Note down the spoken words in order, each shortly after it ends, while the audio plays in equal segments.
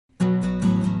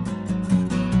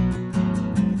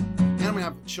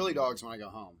chili dogs when I go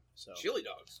home. So Chili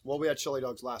dogs. Well, we had chili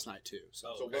dogs last night too. So,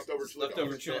 Oh, So okay.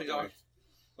 leftover chili dogs.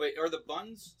 Wait, are the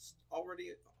buns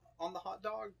already on the hot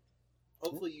dog?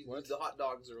 Hopefully, the hot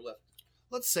dogs are left.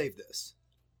 let's save this.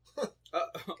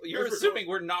 You're assuming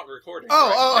we're not recording.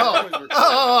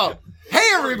 Oh. Hey,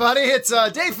 everybody. It's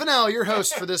Dave Fennell, your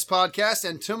host for this podcast.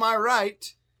 And to my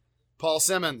right, Paul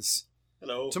Simmons.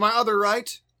 Hello. To my other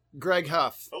right, Greg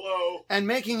Huff. Hello. And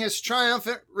making his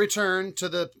triumphant return to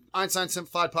the Einstein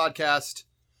Simplified podcast,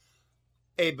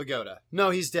 Abe Bagoda. No,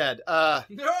 he's dead.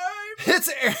 It's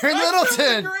Aaron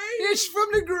Littleton. It's from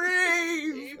the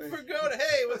grave.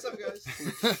 Hey, what's up,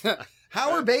 guys?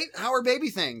 How are baby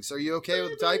things? Are you okay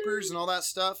with diapers and all that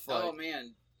stuff? Like, Oh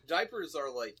man, diapers are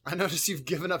like. I noticed you've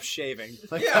given up shaving.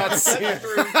 Like Yeah, that's that's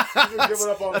true. You're giving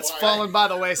up on that's life. fallen by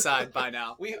the wayside by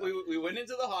now. We went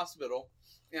into the hospital,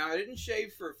 and I didn't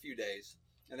shave for a few days,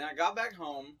 and then I got back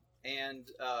home, and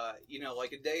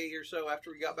like a day or so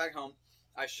after we got back home,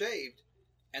 I shaved,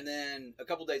 and then a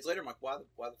couple days later, I'm like, why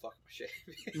the fuck am I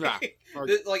shaving? Yeah. Or-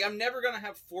 Like I'm never gonna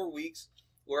have 4 weeks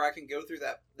where I can go through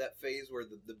that phase where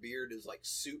the beard is like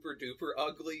super duper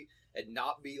ugly and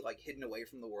not be like hidden away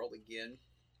from the world again.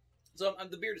 So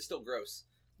the beard is still gross,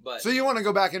 but So you want to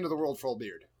go back into the world full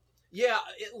beard? yeah,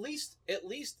 at least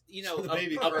So the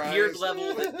baby a cries. beard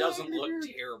level that doesn't look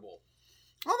terrible.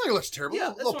 I don't think it looks terrible. Yeah, a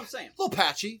that's little, what I'm saying. little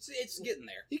patchy. It's getting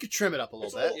there. You could trim it up a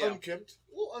It's little a bit. little Yeah. unkempt.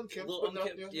 A little unkempt. Little but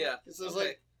not- unkempt, yeah. So it's Okay.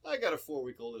 like, I got a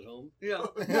 4-week-old at home. Yeah,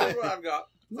 that's what I've got.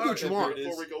 Do what you Okay, want. It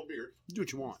is. 4-week-old beard. Do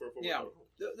what you want. For a 4-week-old.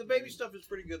 Yeah. The baby stuff is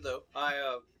pretty good though.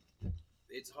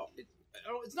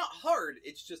 It's not hard.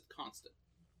 It's just constant.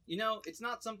 It's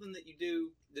not something that you do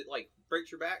that like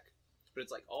breaks your back, but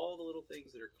it's like all the little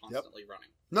things that are constantly running.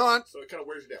 No, So it kind of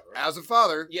wears you down, right? as a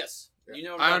father, Yes, Yeah. you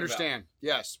know. What I'm I talking understand.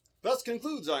 Yes. Thus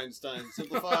concludes Einstein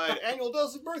Simplified Annual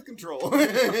Dose of Birth Control.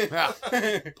 Yeah.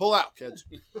 Pull out, kids.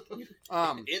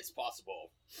 about. It's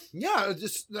possible. Yeah,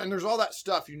 and there's all that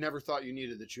stuff you never thought you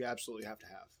needed that you absolutely have to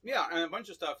have. Yeah, and a bunch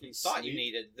of stuff you thought you Sweet.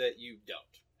 needed that you don't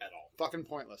at all. Fucking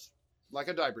pointless. Like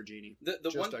a diaper genie. The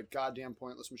Just one a goddamn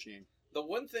pointless machine. the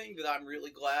one thing that I'm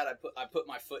really glad I put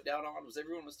my foot down on was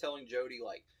everyone was telling Jody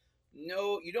like,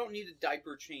 no, you don't need a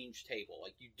diaper change table.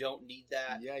 Like you don't need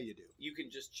that. Yeah, you do. You can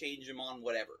just change them on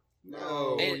whatever.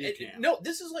 No, And- you and- can't. No,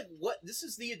 this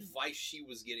is the advice she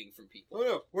was getting from people. Oh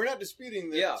no, we're not disputing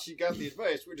that Yeah. she got the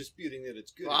advice. We're disputing that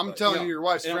it's good. Well, I'm advice. telling Yeah. you, your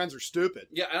wife's Yeah. friends are stupid.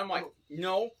 Yeah, and I'm like,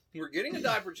 no, we're getting a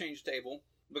diaper change table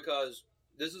because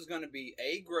this is going to be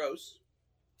A, gross.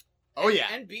 Oh, and- yeah.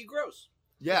 And B, gross.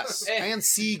 Yes. And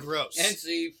C, gross. And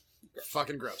C,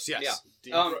 fucking gross. Yes. Yeah.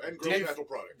 D, And gross and- natural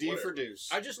product. D whatever. for deuce.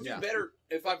 I just do Yeah. better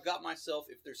if I've got myself,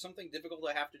 if there's something difficult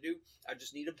I have to do, I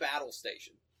just need a battle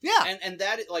station. Yeah. And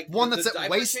that is like One the that's at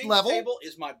diaper waist change level? table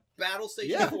is my battle station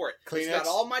Yeah. for it. Kleenex, It's got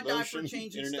all my diaper lotion,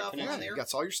 changing internet stuff connection. on Yeah, there. you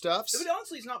got all your stuffs. But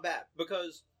honestly, it's not bad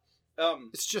because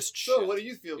It's just So, shit. what do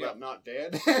you feel Yeah. about not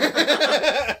dad?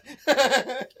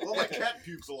 Well, my cat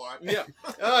pukes a lot. yeah.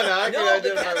 Oh no, I can No, the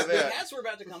identify with cats, the that. cats were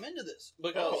about to come into this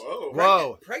because Oh.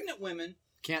 Whoa. pregnant women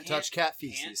Can't touch cat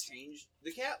can't feces. change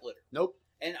the cat litter. Nope.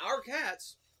 And our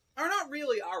cats are not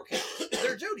really our cats.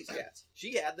 They're Jody's cats.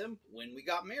 She had them when we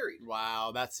got married.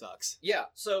 Wow, that sucks. Yeah,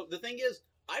 so the thing is,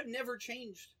 I've never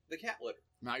changed the cat litter.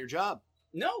 Not your job.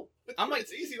 No. But I'm like,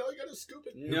 it's easy. All you got to scoop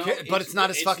it. no. But it's not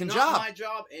his fucking not job. my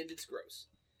job, and it's gross.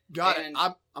 Got And-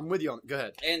 it. I'm with you on it. Go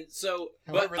ahead. And so,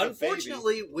 However, but the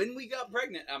unfortunately, when we got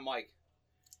pregnant, I'm like,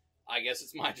 I guess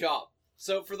it's my job.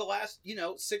 So for the last,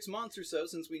 6 months or so,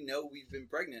 since we know we've been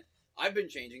pregnant, I've been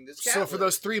changing this cat So for litter.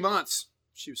 those 3 months,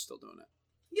 she was still doing it.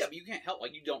 Yeah, but you can't help,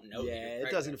 like, you don't know. that Yeah, you're it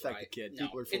pregnant, doesn't affect right? the kid. No,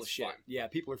 People are full of it's shit. fine. Yeah,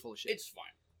 people are full of shit. It's fine.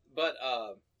 But,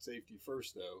 Safety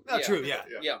first, though. Oh, yeah. true, yeah.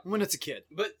 yeah. When it's a kid.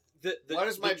 But the Why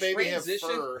does my baby have transition,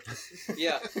 fur?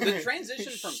 Yeah, the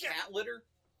transition from cat litter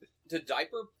to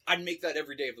diaper, I'd make that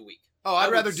every day of the week. Oh, I I'd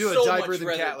would rather do so a diaper much than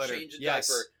rather cat litter. change a Yes.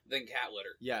 diaper than cat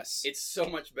litter. Yes. It's so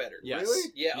much better. Yes.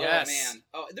 Really? Yeah. Yes. Oh man.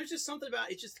 Oh, there's just something about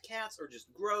it. It's just cats are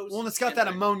just gross. Well, and it's got and that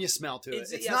they're- ammonia smell to it.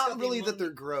 It's- It's yeah, it's not got the really that ammonia.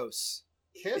 they're gross.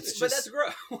 It's But just- that's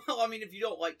gross. Well, I mean, if you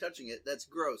don't like touching it, that's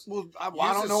gross. Well, I Use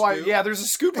don't a know why. scoop. Yeah, there's a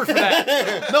scooper for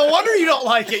that. No wonder you don't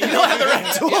like it. You don't have the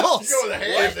right tools. You go with a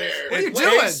hand What? there. What are you It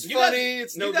doing? tastes You guys- funny.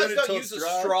 It's no you guys good don't until use it's a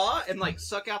dry. straw and like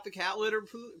suck out the cat litter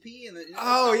pee and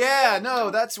Oh yeah,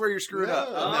 no, that's where you're screwed up.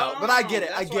 No. No, but I get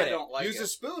it. I That's why get it. don't like Use it. a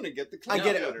spoon and get the clean I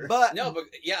get litter. it. But No, but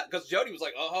yeah, because Jody was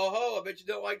like, "Oh ho ho, I bet you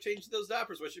don't like changing those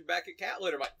diapers. What's your back at cat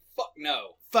litter?" I'm like, "Fuck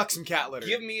no, fuck some cat litter.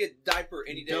 give me a diaper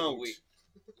any day of the Don't. week."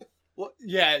 Well,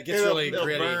 yeah, it gets It'll- really it'll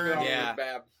gritty. burn. Yeah.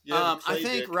 Bad. Yeah, I clay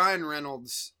think dick. Ryan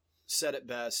Reynolds said it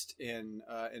best in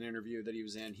an interview that he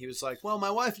was in. He was like, "Well,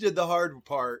 my wife did the hard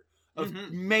part of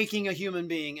Mhm. making a human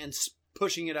being and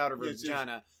pushing it out of her Yes, yes.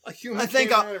 vagina. A human I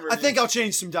think came out of her I think hand. I'll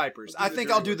change some diapers. I'll I do the think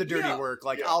dirty I'll do the dirty work. work.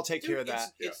 Like Yeah. I'll take Dude, care of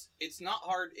that. It's not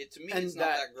hard. To me, And it's not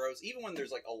that- that gross. Even when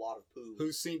there's like a lot of poo.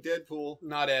 Who's seen Deadpool?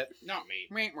 Not it. Not me.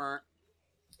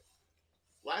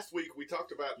 Last week we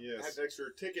talked about Yes. had an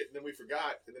extra ticket, and then we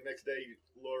forgot. And the next day,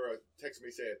 Laura texted me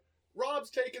saying,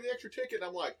 "Rob's taking the extra ticket." And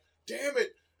I'm like, "Damn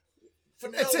it,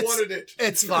 Fennell It's- wanted it."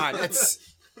 It's fine.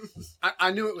 It's.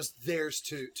 I knew it was theirs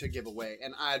to give away,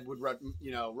 and I would,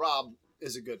 Rob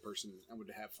is a good person and would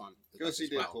have fun. with Go us see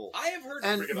as well. Deadpool. I have heard.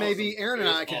 And Freaking maybe awesome. Aaron It and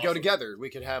is I could awesome. go together. We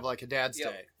could have like a dad's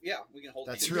yeah, day. yeah, we can hold.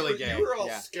 That's hands. really You gay. were all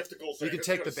Yeah. skeptical. You saying could it's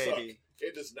take the gonna baby. Suck.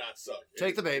 It does not suck.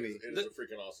 Take the baby. It is The- a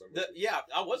freaking awesome. Yeah,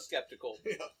 I was skeptical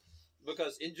Yeah.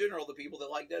 because in general, the people that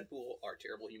like Deadpool are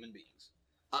terrible human beings.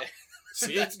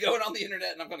 See? That's going on the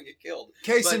internet, and I'm going to get killed.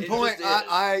 Case But in it point, just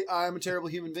is. I'm a terrible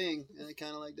human being, and I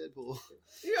kind of like Deadpool.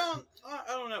 Yeah, I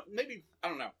don't know. Maybe I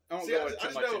don't know. I won't See, go I too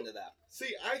just much know- into that.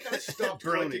 See, I kind of stopped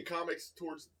Brony. collecting comics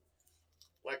towards,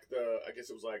 like I guess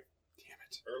it was like, Damn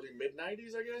it. early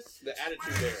mid-90s, I guess. The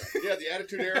attitude era. Yeah, the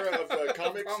Attitude Era of the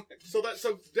comics. So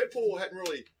Deadpool hadn't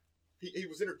really. He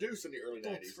was introduced in the early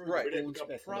Don't 90s, throw Right. but it didn't bones become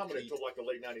back on the prominent feet. until like the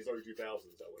late 90s, early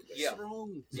 2000s. I would think. Yeah.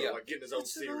 wrong? So Yeah. like getting his own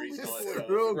What's series and all that wrong? stuff.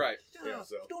 Bro. Right. Yeah,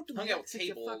 so Don't do Hung that, out with such a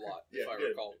Cable a fucker. lot, yeah, if I he did.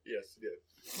 recall. Yes, he did.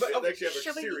 But They actually have a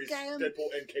Shove it series, again.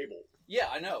 Deadpool and Cable. Yeah,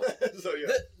 I know. So yeah.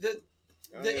 The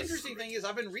Oh, the yes. interesting thing is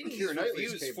I've been reading Keira these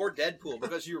Knightley's reviews Cable. for Deadpool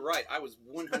because you're right. I was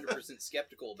 100%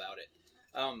 skeptical about it.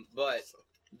 But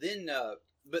then,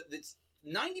 but it's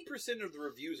 90% of the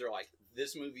reviews are like,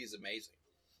 this movie is amazing.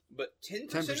 But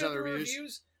 10% of the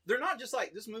reviews, they're not just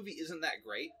like, this movie isn't that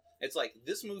great. It's like,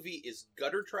 this movie is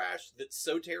gutter trash that's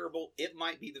so terrible, it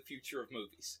might be the future of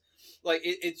movies. Like,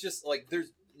 it's just like, I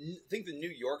think the New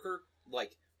Yorker,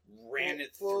 like, ran it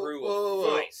through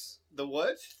a vice. The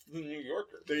what? The New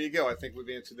Yorker. There you go. I think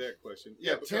we've answered that question.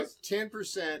 Yeah, Yeah, because-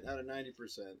 10% out of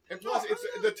 90%. And plus, it's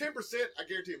the 10%. I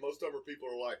guarantee most of them are people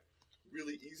who are like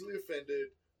really easily offended.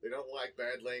 They don't like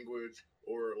bad language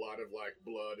or a lot of like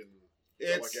blood and stuff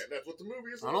like It's that. And that's what the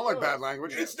movie is. I all don't like about. bad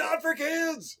language. Yeah. it's not for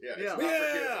kids. Yeah, it's Yeah. not for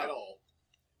kids Yeah. at all.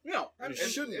 No, And, It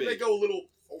shouldn't and be. they go a little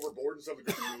overboard in some of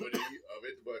the cruelty of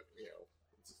it, but you know,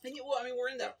 and well, I mean,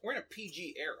 we're in a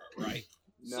PG era, right?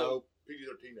 No. So,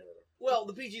 PG-13 now. well,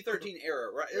 the PG-13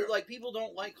 era, right? Yeah. Like people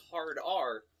don't like hard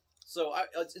R, so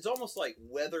it's almost like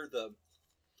whether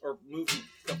movie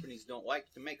companies don't like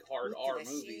to make hard What R did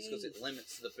I movies because say? it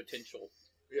limits the potential,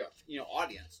 Yeah.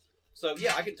 audience. So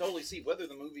yeah, I can totally see whether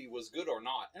the movie was good or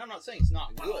not, and I'm not saying it's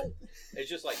not good. It's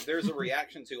just like there's a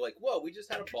reaction to like, whoa, we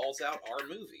just had a balls out R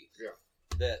movie, Yeah.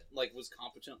 that like was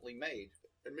competently made.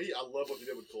 And me, I love what they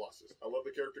did with Colossus. I love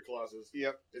the character Colossus.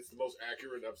 Yep. It's the most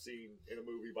accurate I've seen in a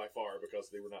movie by far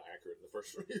because they were not accurate in the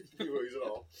first few movies at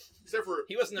all. Except for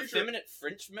He was an Future- effeminate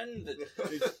Frenchman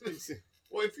that.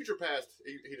 Well, in Future Past,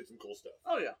 he did some cool stuff.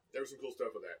 Oh yeah, There was some cool stuff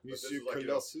with that. But this Monsieur is like,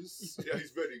 Colossus. yeah,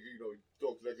 he's very, he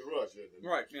talks like a Russian. And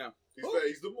right, yeah.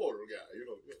 he's the moral guy,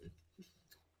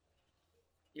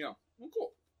 Yeah. Well,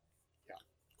 cool. Yeah.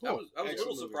 Cool. I was a Excellent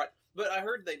little movie. surprised. But I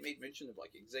heard they made mention of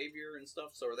like Xavier and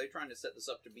stuff, so are they trying to set this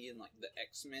up to be in like the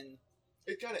X-Men?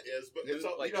 It kind of is, but it's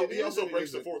Like, he it also is, breaks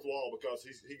it the isn't. fourth wall because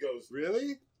he goes,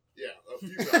 Really? yeah, a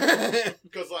few times.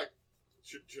 Because like,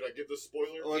 should I give this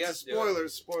spoiler? Oh, it's Yes, a spoiler.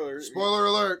 Spoiler. Spoiler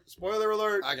alert. Spoiler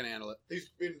alert. I can handle it. He's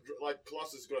been like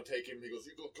Colossus is going to take him. He goes,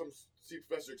 "You go come see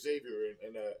Professor Xavier,"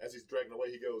 and as he's dragging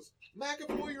away, he goes,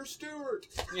 "McAvoy, you're Stewart."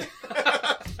 Yeah.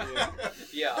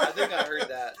 Yeah, I think I heard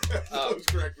that. That was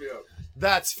cracked me up.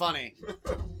 That's funny.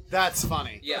 That's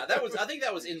funny. Yeah, I think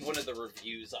that was in one of the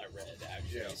reviews I read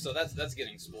actually. Yeah. So that's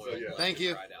getting spoiled. So, yeah. left Thank and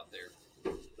you. Right out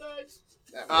there. Thanks.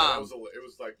 Um, It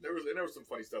was like there was some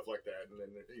funny stuff like that, and then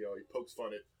he pokes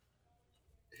fun at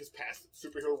his past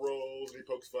superhero roles, and he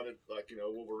pokes fun at like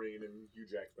Wolverine and Hugh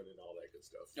Jackman and all that good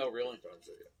stuff. Oh, really? Sometimes,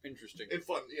 so, yeah. Interesting. In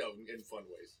fun, in fun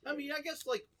ways. I mean, I guess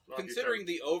like Not your considering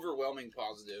the overwhelming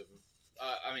positive.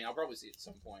 I mean, I'll probably see it at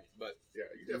some point, but yeah,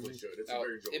 you definitely should. It's a uh,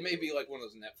 very enjoyable. it may be like one of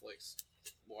those Netflix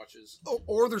watches.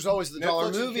 Or there's always the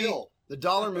dollar Netflix and movie. Kill. The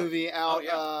dollar movie out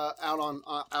yeah.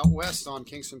 out west on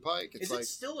Kingston Pike. It's Is like it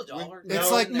still $1? it's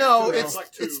No, like no, it's like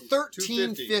it's two-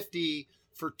 $13.50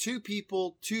 for 2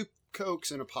 people, 2 Cokes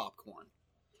and a popcorn.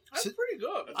 That's pretty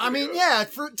good. I mean, good. yeah,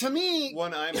 to me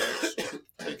One IMAX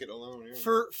ticket alone.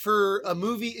 Yeah. for a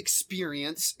movie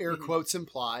experience, air Mhm. quotes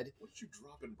implied. What did you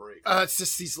drop and break? It's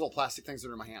just these little plastic things that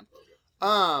are in my hand. Okay.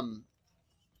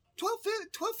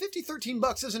 $12.50,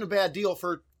 $13 isn't a bad deal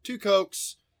for 2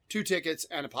 Cokes, 2 tickets,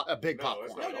 and a big No, popcorn.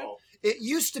 that's not at all. It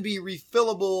used to be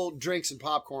refillable drinks and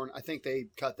popcorn. I think they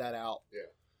cut that out,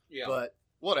 Yeah. but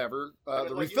whatever. I mean,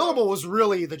 The like, refillable was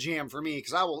really the jam for me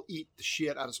because I will eat the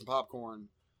shit out of some popcorn.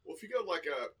 Well, if you go like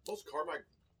most Carmike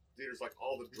theaters, like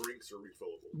all the drinks are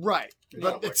refillable. Right, And but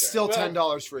stuff like it's that. still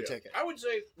Well, $10 for a yeah. ticket. I would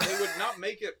say they would not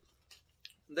make it.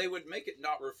 They would make it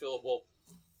not refillable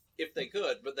if they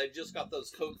could, but they've just got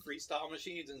those Coke freestyle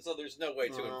machines, and so there's no way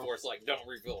to enforce like don't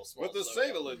refill a small With the soda.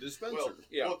 Save-A dispenser. Well,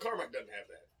 Yeah. well, Carmike doesn't have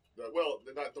that.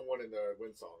 Not the one in the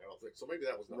Windsong, I don't think. So maybe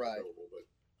that was not Right. available,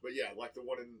 but yeah, like the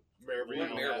one in Maryville Yeah,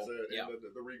 now has Maryville, it, yeah.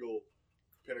 and the Regal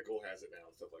Pinnacle has it now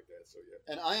and stuff like that. So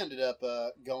yeah. And I ended up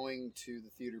going to the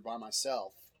theater by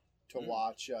myself to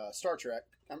watch Star Trek.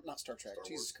 Not Star Trek. Star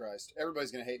Jesus Christ! Everybody's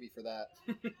gonna hate me for that.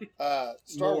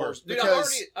 Star More. Wars Dude,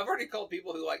 because I've already called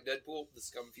people who like Deadpool the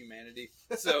scum of humanity.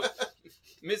 So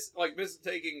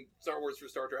taking Star Wars for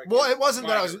Star Trek. well, is it wasn't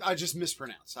that minor. I just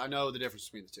mispronounced. I know the difference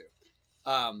between the two.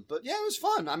 But yeah, it was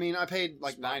fun. I mean, I paid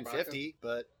like $9.50,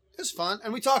 but it was fun.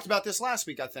 And we talked about this last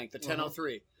week. I think the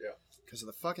 1003. Yeah. Because of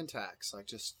the fucking tax. Like,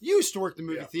 just you used to work the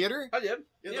movie Yeah. theater. I did.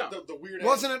 Yeah, Yeah. the weird.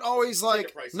 Wasn't it always like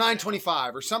ticket prices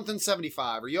 $9.25 or something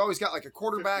 75, or you always got like a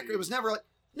quarterback? 50. It was never like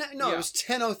no, Yeah. it was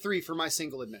 10.03 for my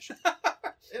single admission.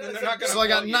 They're not gonna So I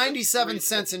got call you 97 the-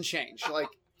 cents and change. Like,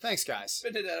 thanks guys.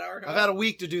 Spend it at our I've had a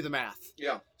week to do the math.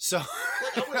 Yeah. So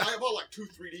I bought like 2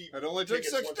 3D. It only took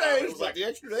tickets 6 one time. It days, was but like the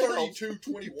extra day helped.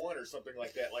 32.21 or something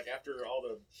like that. Like after all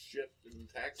the shit and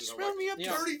taxes, just I'm round like, me up to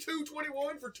Yeah.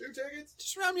 32.21 for 2 tickets.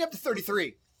 just round me up to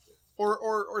 33,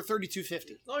 or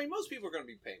 32.50. I mean, most people are going to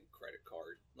be paying credit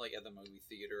card, like at the movie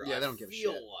theater. Yeah, I they don't give a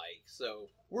feel shit. like so.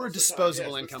 We're a Most of the time, disposable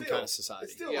yes, but income still, kind of society.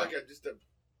 It's still Yeah. like just a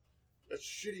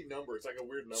shitty number. It's like a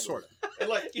weird number. Sort of. And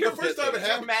like You're the first time it you're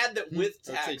happened, mad that with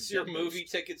That's tax your ridiculous. movie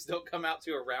tickets don't come out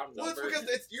to a round well, it's number.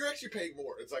 because you're actually paying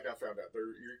more. It's like I found out.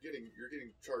 You're getting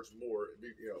charged more,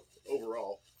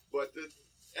 overall. But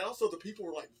and also the people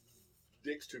were like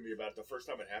dicks to me about it the first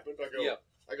time it happened. Yeah.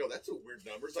 I go, that's a weird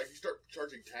number. It's like you start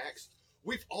charging tax.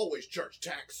 We've always charged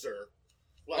tax, sir.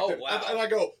 Like, Oh, wow. And I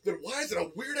go, then why is it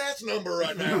a weird ass number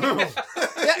right now?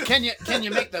 Yeah, can you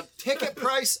make the ticket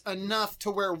price enough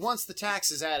to where once the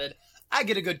tax is added, I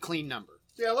get a good clean number?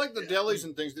 Yeah, I like the delis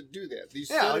and things that do that. These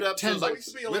Yeah, set like it up 10 so So it like, used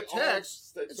to be with like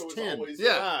tax, all, it's so it's 10. always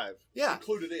Yeah. 5. Yeah.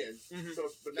 included in. Mhm.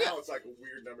 But now it's like a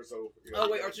weird number. So Oh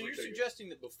wait, you so you're take it. suggesting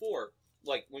that before,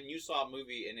 like when you saw a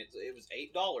movie and it was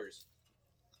 $8,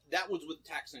 that was with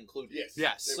tax included. Yes.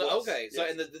 Yes. it So was. okay, so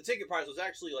Yes. and the ticket price was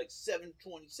actually like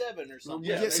 $7.27 or something.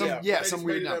 Yeah, some But they some just weird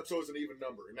made it number. up so it's an even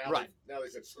number. And now Right. they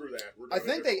said screw that. We're I doing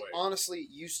it think a they different way. honestly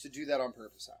used to do that on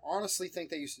purpose. I honestly think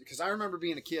they used to, because I remember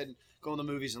being a kid going to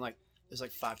movies and like it was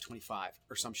like $5.25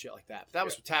 or some shit like that. But that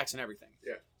was Yeah. with tax and everything.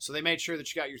 Yeah. So they made sure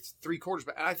that you got your 3/4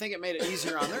 back. And I think it made it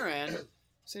easier on their end.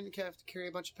 So you didn't have to carry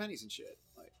a bunch of pennies and shit.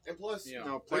 Like, And plus, Yeah. No,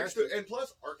 they used plastic. to- and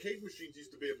plus, arcade machines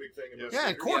used to be a big thing. In Yeah. most yeah, and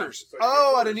theaters. quarters. So you Oh, get I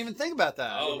quarters. didn't even think about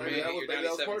that. Oh maybe man, that was- your maybe that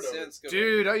was 97 part of it. cents. Go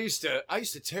Dude, I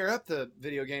used to tear up the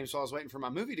video games while I was waiting for my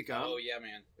movie to come. Oh yeah,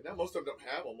 man. And now most of them don't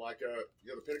have them. Like,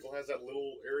 the Pinnacle has that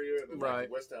little area, and then Right.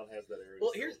 like, Westtown has that area.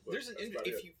 Well, still, but there's an that's if about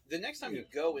it. you the next time you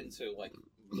go into like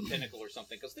the Pinnacle or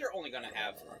something, because they're only going to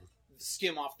have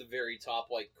skim off the very top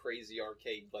like crazy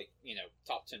arcade, like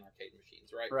top 10 arcade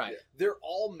machines, right? Right. Yeah. They're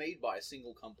all made by a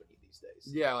single company these days.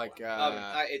 Yeah, like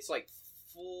It's like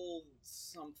full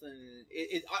something.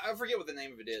 I forget what the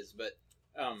name of it is, but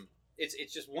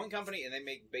it's just one company, and they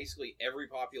make basically every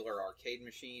popular arcade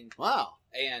machine. wow.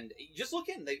 And just look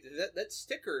in, that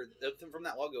sticker from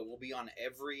that logo will be on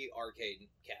every arcade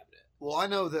cabinet. Well, I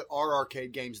know that our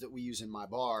arcade games that we use in my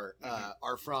bar Mm-hmm.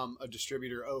 are from a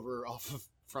distributor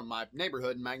from my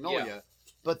neighborhood in Magnolia. Yeah.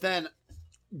 But then,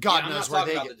 God Yeah, I'm knows not where talking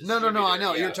they about get. the No, I know.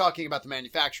 distributor, yeah. You're talking about the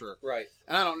manufacturer, Right.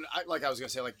 and I was gonna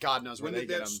say, like, God knows where When they did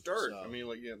get that them. start? so. I mean,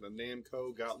 like, yeah, the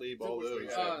Namco, Gottlieb, I all wish we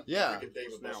those. had Yeah. freaking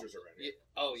Dave and Now. Buster's around Yeah. here.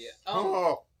 Oh yeah.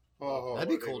 Oh, That'd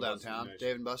be Dave cool and Buster's downtown, nice.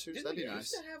 Dave and Buster's. Didn't That'd be we nice.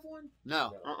 used to have one?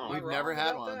 No, Uh-uh. Am I we've wrong never had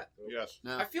about one. that? Yes.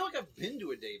 No. I feel like I've been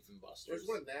to a Dave and Buster's. There's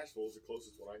one in Nashville. Is the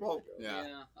closest one I can Well, think of.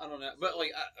 Yeah. I don't know, but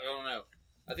like I don't know.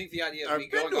 I think the idea of I've me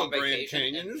been going to a on Grand vacation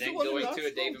Canyon. and There's then one in going to a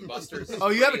Knoxville. Dave and Buster's. is Oh,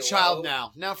 you have a pretty child low.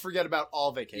 now. Now forget about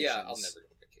all vacations. Yeah, I'll never go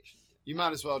on vacation. You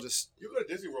might as well just. You go to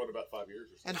Disney World in about 5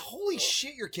 years or something. And holy Oh.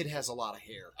 shit, your kid has a lot of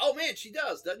hair. Oh man, she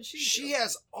does, doesn't she? She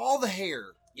has all the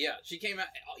hair. Yeah, she came out.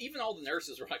 Even all the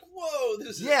nurses were like, "Whoa,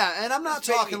 this is." Yeah, and I'm not This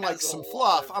baby talking like has a some lot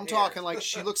fluff. of I'm hair. talking like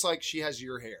she looks like she has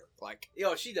your hair. Like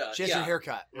Yo, she does. she has yeah. your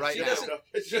haircut right She now. doesn't-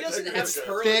 She doesn't have It's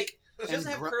curly. thick She doesn't and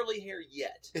have gr- curly hair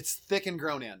yet. It's thick and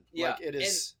grown in. Yeah, Like it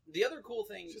is. And the other cool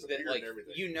thing She's a that beard like and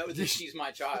everything. you know that she's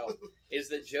my child is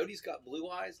that Jody's got blue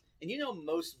eyes, and you know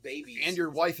most babies. And your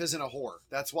wife isn't a whore.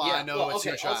 That's why Yeah, I know well, it's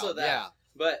okay, your child. also that. Yeah.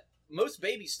 But most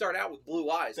babies start out with blue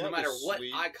eyes, no That matter was what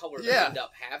sweet. eye color they Yeah. end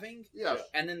up having. Yeah.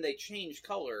 And then they change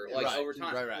color Right. over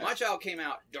time. Right. My child came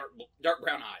out dark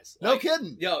brown eyes. No Like,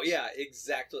 kidding. Yo, yeah,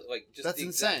 exactly. Like just That's the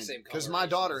exact insane. same color. Because my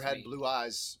It's daughter just had me. blue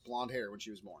eyes, blonde hair when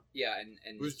she was born. Yeah,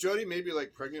 and Was Jody maybe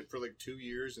like pregnant for like 2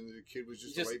 years and the kid was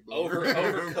just, just a late bloomer?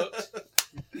 overcooked.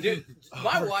 Dude,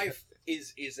 my wife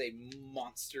is a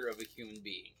monster of a human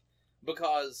being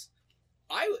because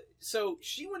so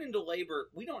she went into labor.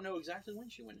 We don't know exactly when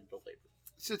she went into labor,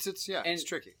 It's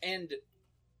tricky. and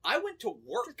I went to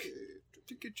work,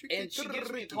 and she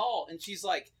gives me a call, and she's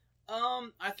like,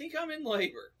 I think I'm in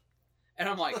labor," and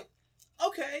I'm like,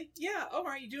 "Okay, yeah, all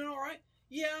right, you doing all right?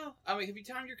 Yeah, I mean, have you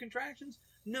timed your contractions?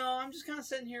 No, I'm just kind of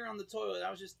sitting here on the toilet.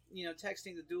 I was just,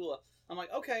 texting the doula." I'm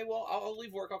like, okay, well, I'll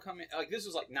leave work. I'll come in. Like, this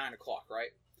was like 9 o'clock, right?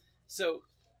 So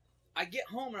I get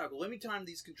home and I go, let me time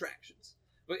these contractions.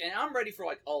 And I'm ready for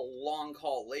like a long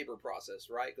haul labor process,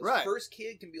 right? Because the first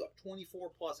kid can be like 24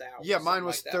 plus hours. Yeah, mine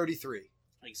was like that. 33.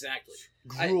 Exactly.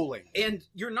 Grueling. And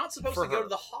you're not supposed For to go her. to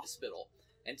the hospital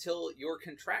until your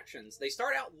contractions, they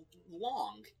start out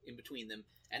long in between them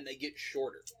and they get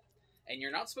shorter. And you're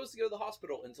not supposed to go to the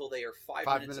hospital until they are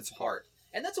 5 minutes apart.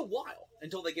 And that's a while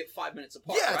until they get 5 minutes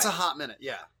apart. Yeah, it's a right? hot minute.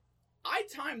 Yeah. I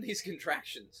timed these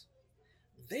contractions.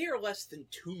 They are less than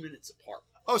 2 minutes apart.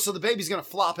 Oh, so the baby's gonna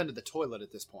flop into the toilet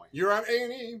at this point. You're on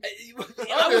A&E.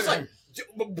 I was like,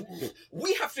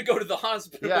 we have to go to the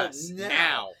hospital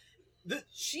now.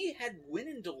 She had went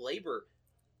into labor,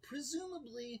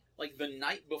 presumably like the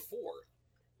night before,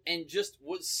 and just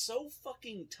was so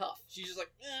fucking tough. She's just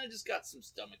like, I just got some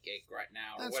stomach ache right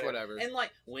now. Or That's whatever. And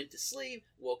like, went to sleep,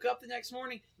 woke up the next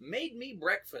morning, made me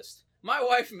breakfast. My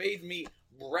wife made me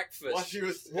breakfast. While she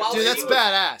was... Dude, that's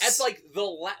badass. That's like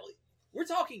we're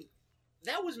talking,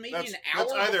 that was maybe an hour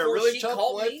That's either before a really she tough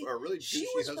called wife me. or a really She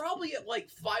douchey was husband. probably at like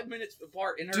 5 minutes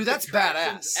apart in her Dude, that's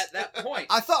contractions badass. at that point.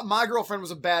 I thought my girlfriend was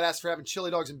a badass for having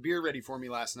chili dogs and beer ready for me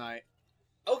last night.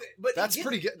 Okay, but That's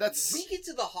pretty good. That's we get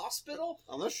to the hospital.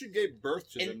 Unless she gave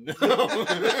birth to And- them.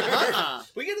 uh-uh.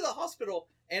 We get to the hospital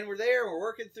and we're there. We're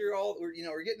working through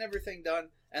we're getting everything done.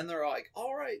 And they're like,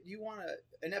 "All right, you want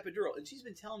an epidural?" And she's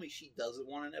been telling me she doesn't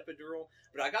want an epidural,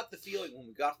 but I got the feeling when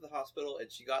we got to the hospital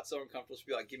and she got so uncomfortable, she'd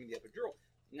be like, "Give me the epidural."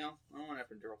 No, I don't want an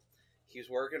epidural. He was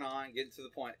working on getting to the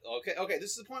point. Okay, this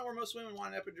is the point where most women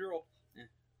want an epidural.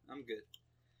 I'm good.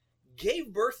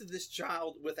 Gave birth to this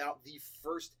child without the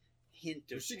first hint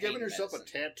of Was she pain giving herself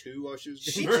medicine. a tattoo while she was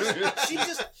She giving just, birth? she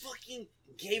just fucking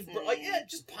gave birth. Like,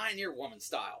 just pioneer woman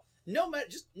style. No matter,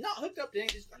 just not hooked up to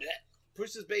anything, just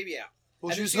push this baby out. Well,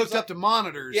 And she then was she was hooked up to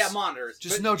monitors. Yeah, monitors.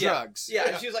 Just but no yeah, drugs. Yeah,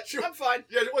 Yeah. and she was like, I'm fine.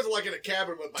 Yeah, it wasn't like in a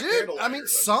cabin with my Dude, candle I mean,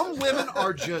 lighters. some women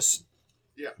are just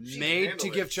Yeah, she can made handle to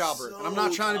it. give childbirth. And I'm So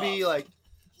not trying to be tough. like,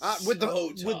 with So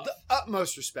the tough.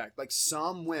 utmost respect, like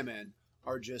some women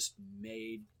are just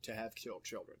made to have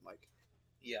children, like,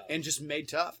 Yeah. and just made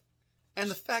tough. And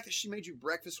the fact that she made you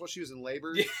breakfast while she was in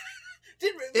labor, Yeah.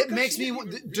 it Because makes she me.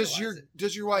 didn't even Does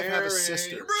realize your wife have a Mary,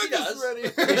 sister? She does.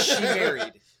 Is she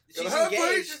married? She's Gotta have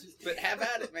engaged, patience. but have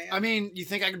at it, man. I mean, you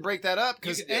think I can break that up?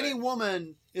 Because You can do any it.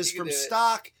 woman is You can from do it.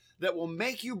 stock that will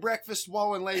make you breakfast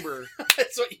while in labor.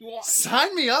 that's what you want.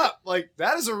 Sign me up. Like,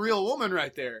 that is a real woman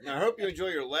right there. I hope you enjoy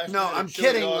your last No, night of I'm chili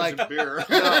kidding, dogs like- and beer.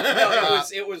 No,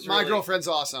 it was My really, girlfriend's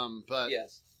awesome, but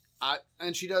Yes.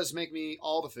 and she does make me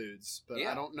all the foods, but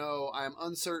Yeah. I don't know. I am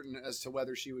uncertain as to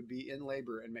whether she would be in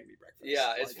labor and make me breakfast.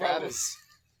 Yeah, it's that probably- is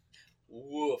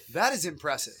Woof. that is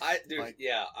impressive. I've like,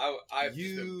 just been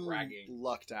you bragging.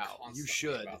 lucked out. You constantly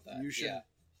should. about that. You should.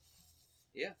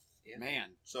 Yeah. Man,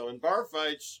 So in bar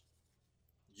fights,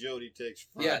 Jody takes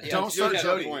front. Yeah, don't start Jody-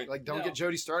 Jody. Point. Like, don't No. get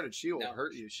Jody started. She will No.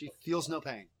 hurt you. She feels no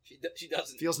pain. She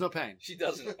doesn't. Feels no pain. She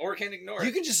doesn't. Or can ignore You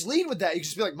it. can just lead with that. You can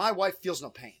just be like, my wife feels no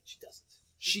pain. She doesn't.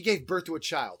 She gave birth to a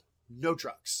child. No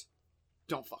drugs.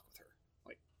 Don't fuck with her.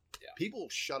 Like, Yeah. people will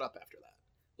shut up after that.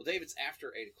 Well, Dave, it's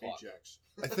after 8 o'clock. Ajax.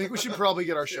 I think we should probably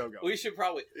get our show going. We should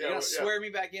probably. Yeah, You're going to well, yeah. swear me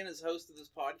back in as host of this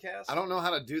podcast? I don't know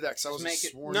how to do that because I Just wasn't make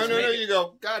it- sworn. No, in. no, make no, it- you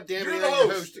go. God damn it, You're you the ain't the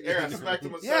host. host Yeah, again. smacked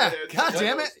him Yeah, upside the head. god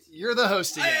damn it. You're the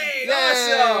host again. Hey, Yay!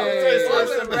 awesome. First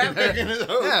Welcome, time back into the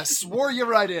host. Yeah, swore you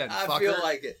right in, I fucker. feel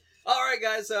like it. All right,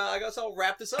 guys. I guess I'll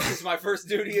wrap this up. This is my first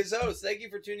duty as host. Thank you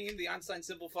for tuning in to the Einstein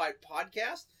Simplified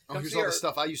podcast. Oh, Come here's see all our- the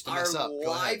stuff I used to Our mess up. Go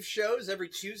ahead. live shows every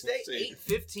Tuesday, Let's see.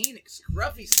 8:15 at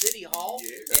Scruffy City Hall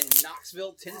Yeah. in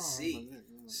Knoxville, Tennessee.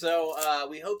 So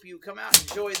we hope you come out and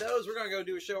enjoy those. We're going to go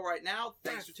do a show right now.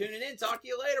 Thanks for tuning in. Talk to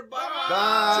you later. Bye.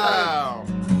 Bye.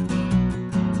 Ciao.